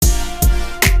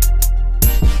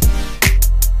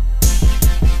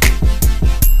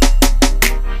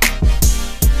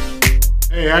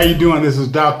How you doing? This is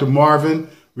Dr. Marvin,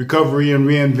 Recovery and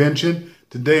Reinvention.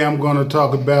 Today I'm going to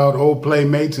talk about old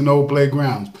playmates and old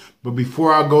playgrounds. But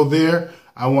before I go there,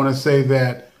 I want to say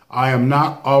that I am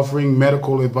not offering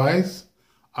medical advice.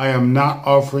 I am not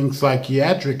offering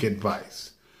psychiatric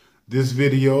advice. This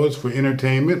video is for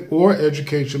entertainment or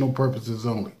educational purposes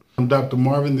only. I'm Dr.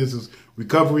 Marvin. This is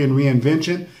Recovery and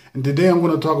Reinvention. And today I'm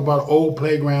going to talk about old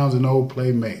playgrounds and old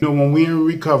playmates. You know, when we're in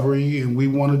recovery and we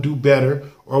want to do better,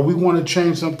 or we want to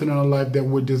change something in our life that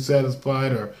we're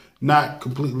dissatisfied or not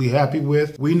completely happy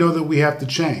with, we know that we have to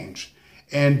change.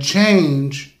 And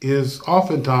change is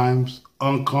oftentimes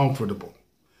uncomfortable.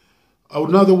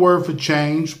 Another word for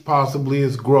change possibly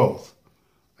is growth.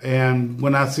 And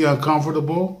when I say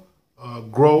uncomfortable,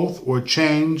 growth or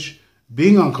change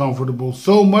being uncomfortable,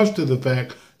 so much to the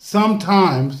fact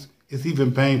sometimes it's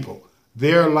even painful.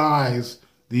 There lies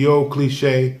the old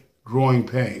cliche, growing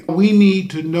pain. We need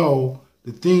to know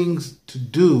the things to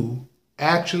do,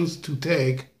 actions to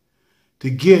take to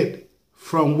get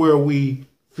from where we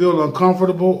feel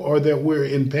uncomfortable or that we're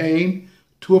in pain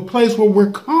to a place where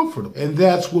we're comfortable. And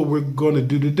that's what we're going to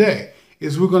do today,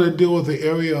 is we're going to deal with the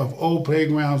area of old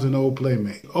playgrounds and old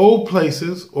playmates. Old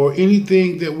places or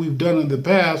anything that we've done in the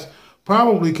past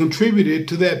probably contributed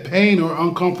to that pain or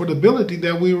uncomfortability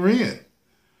that we were in.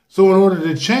 So in order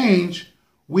to change,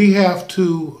 we have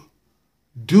to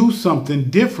do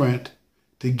something different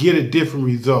to get a different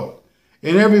result.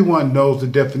 And everyone knows the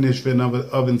definition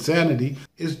of insanity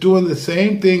is doing the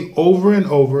same thing over and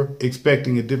over,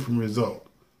 expecting a different result.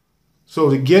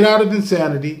 So to get out of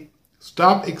insanity,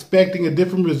 stop expecting a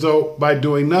different result by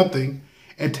doing nothing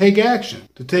and take action.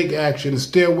 To take action and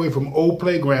stay away from old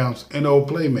playgrounds and old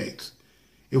playmates.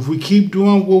 If we keep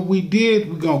doing what we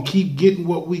did, we're going to keep getting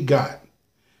what we got.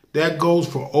 That goes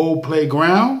for old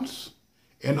playgrounds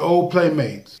and old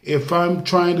playmates. If I'm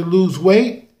trying to lose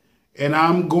weight and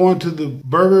I'm going to the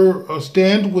burger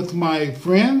stand with my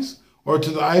friends or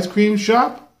to the ice cream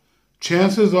shop,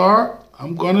 chances are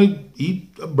I'm going to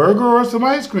eat a burger or some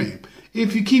ice cream.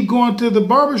 If you keep going to the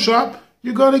barber shop,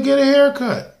 you're going to get a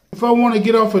haircut. If I want to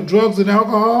get off of drugs and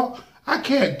alcohol, I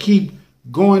can't keep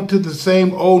going to the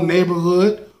same old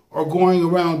neighborhood or going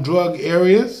around drug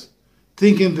areas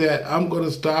thinking that I'm going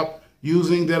to stop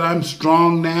using, that I'm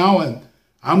strong now and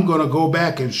I'm going to go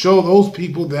back and show those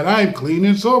people that I'm clean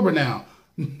and sober now.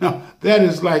 No, that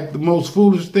is like the most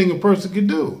foolish thing a person could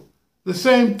do. The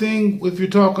same thing if you're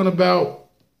talking about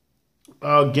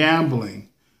gambling.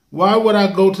 Why would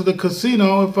I go to the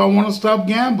casino if I want to stop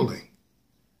gambling?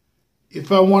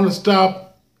 If I want to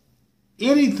stop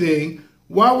anything,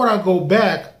 why would I go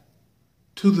back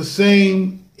to the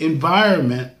same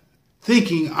environment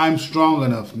thinking I'm strong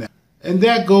enough now? And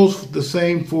that goes the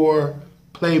same for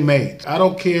playmates. I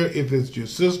don't care if it's your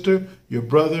sister, your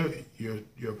brother,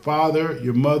 your father,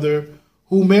 your mother,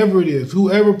 whomever it is,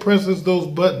 whoever presses those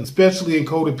buttons, especially in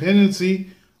codependency,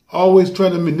 always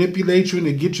trying to manipulate you and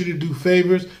to get you to do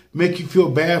favors, make you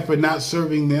feel bad for not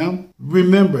serving them.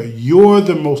 Remember, you're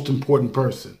the most important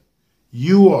person.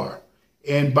 You are.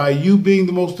 And by you being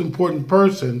the most important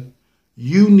person,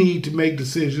 you need to make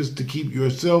decisions to keep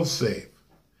yourself safe.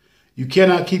 You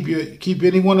cannot keep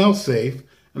anyone else safe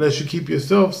unless you keep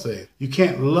yourself safe. You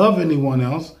can't love anyone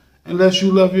else unless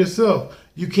you love yourself.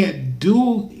 You can't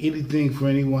do anything for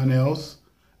anyone else,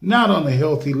 not on a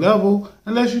healthy level,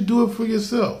 unless you do it for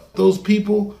yourself. Those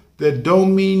people that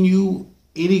don't mean you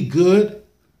any good,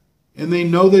 and they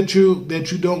know that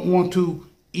you don't want to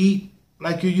eat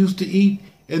like you used to eat,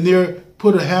 and they're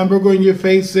put a hamburger in your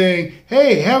face saying,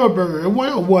 "Hey, have a burger.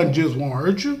 One just won't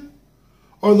hurt you."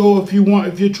 Although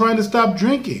if you're trying to stop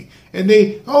drinking and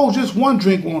just one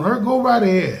drink won't hurt, go right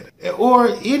ahead. Or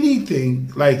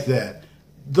anything like that.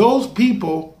 Those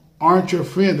people aren't your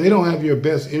friend. They don't have your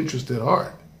best interest at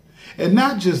heart. And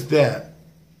not just that.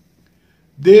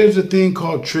 There's a thing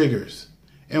called triggers.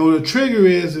 And what a trigger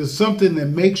is something that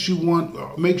makes you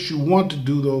want to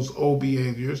do those old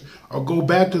behaviors or go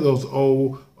back to those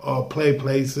old play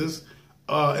places.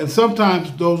 And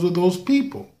sometimes those are those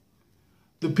people.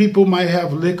 The people might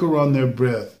have liquor on their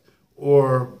breath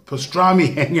or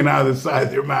pastrami hanging out of the side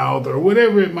of their mouth or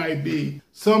whatever it might be.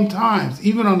 Sometimes,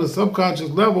 even on the subconscious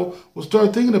level, we'll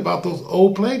start thinking about those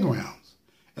old playgrounds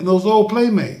and those old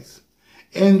playmates.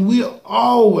 And we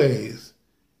always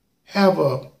have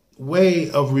a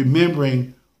way of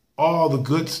remembering all the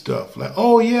good stuff. Like,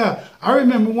 oh yeah, I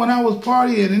remember when I was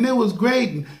partying and it was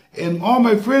great and all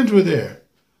my friends were there.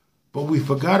 But we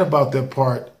forgot about that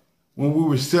part when we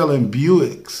were selling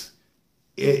Buicks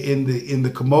in the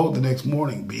commode the next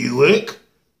morning. Buick?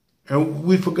 And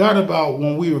we forgot about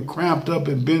when we were cramped up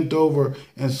and bent over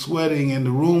and sweating and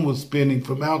the room was spinning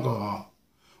from alcohol.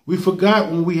 We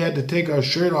forgot when we had to take our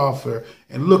shirt off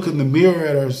and look in the mirror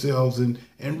at ourselves and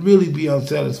really be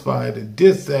unsatisfied and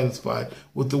dissatisfied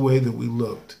with the way that we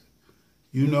looked.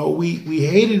 You know, we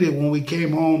hated it when we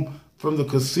came home from the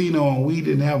casino and we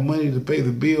didn't have money to pay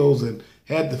the bills and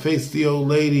had to face the old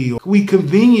lady. We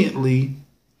conveniently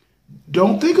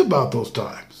don't think about those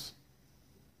times.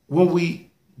 When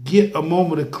we get a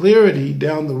moment of clarity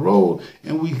down the road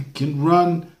and we can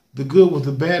run the good with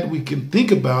the bad, we can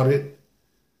think about it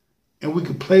and we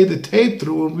can play the tape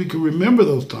through and we can remember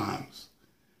those times.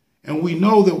 And we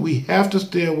know that we have to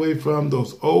stay away from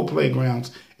those old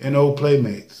playgrounds and old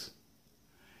playmates.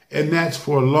 And that's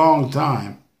for a long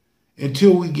time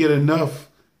until we get enough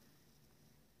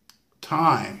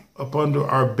time up under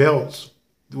our belts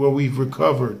where we've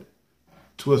recovered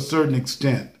to a certain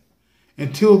extent.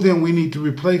 Until then, we need to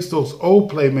replace those old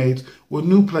playmates with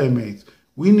new playmates.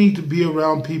 We need to be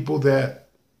around people that,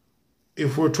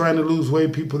 if we're trying to lose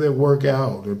weight, people that work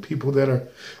out, or people that are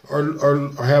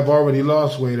have already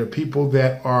lost weight, or people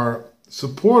that are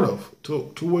supportive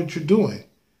to what you're doing.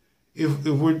 If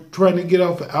we're trying to get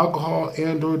off of alcohol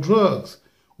and or drugs,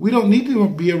 we don't need to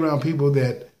be around people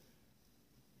that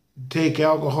take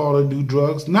alcohol or do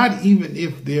drugs, not even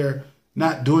if they're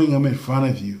not doing them in front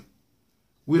of you.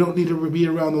 We don't need to be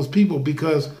around those people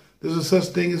because there's a such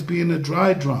thing as being a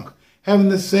dry drunk, having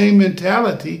the same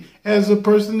mentality as a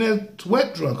person that's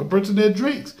wet drunk, a person that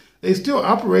drinks. They still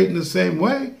operate in the same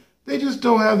way. They just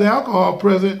don't have the alcohol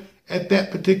present at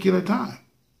that particular time.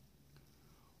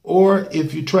 Or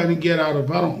if you're trying to get out of,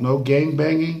 I don't know, gang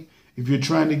banging, if you're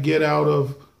trying to get out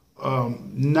of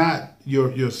not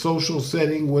your social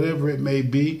setting, whatever it may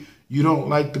be, you don't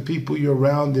like the people you're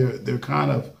around, they're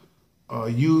kind of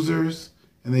users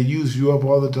and they use you up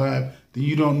all the time, then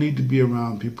you don't need to be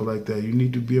around people like that. You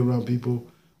need to be around people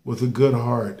with a good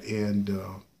heart and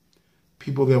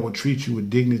people that will treat you with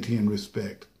dignity and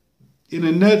respect. In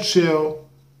a nutshell,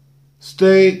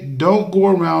 don't go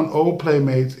around old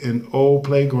playmates and old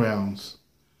playgrounds.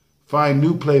 Find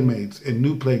new playmates and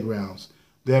new playgrounds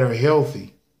that are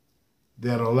healthy,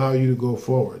 that allow you to go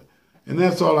forward. And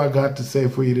that's all I got to say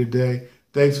for you today.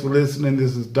 Thanks for listening.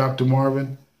 This is Dr.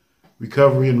 Marvin,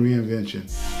 Recovery and Reinvention.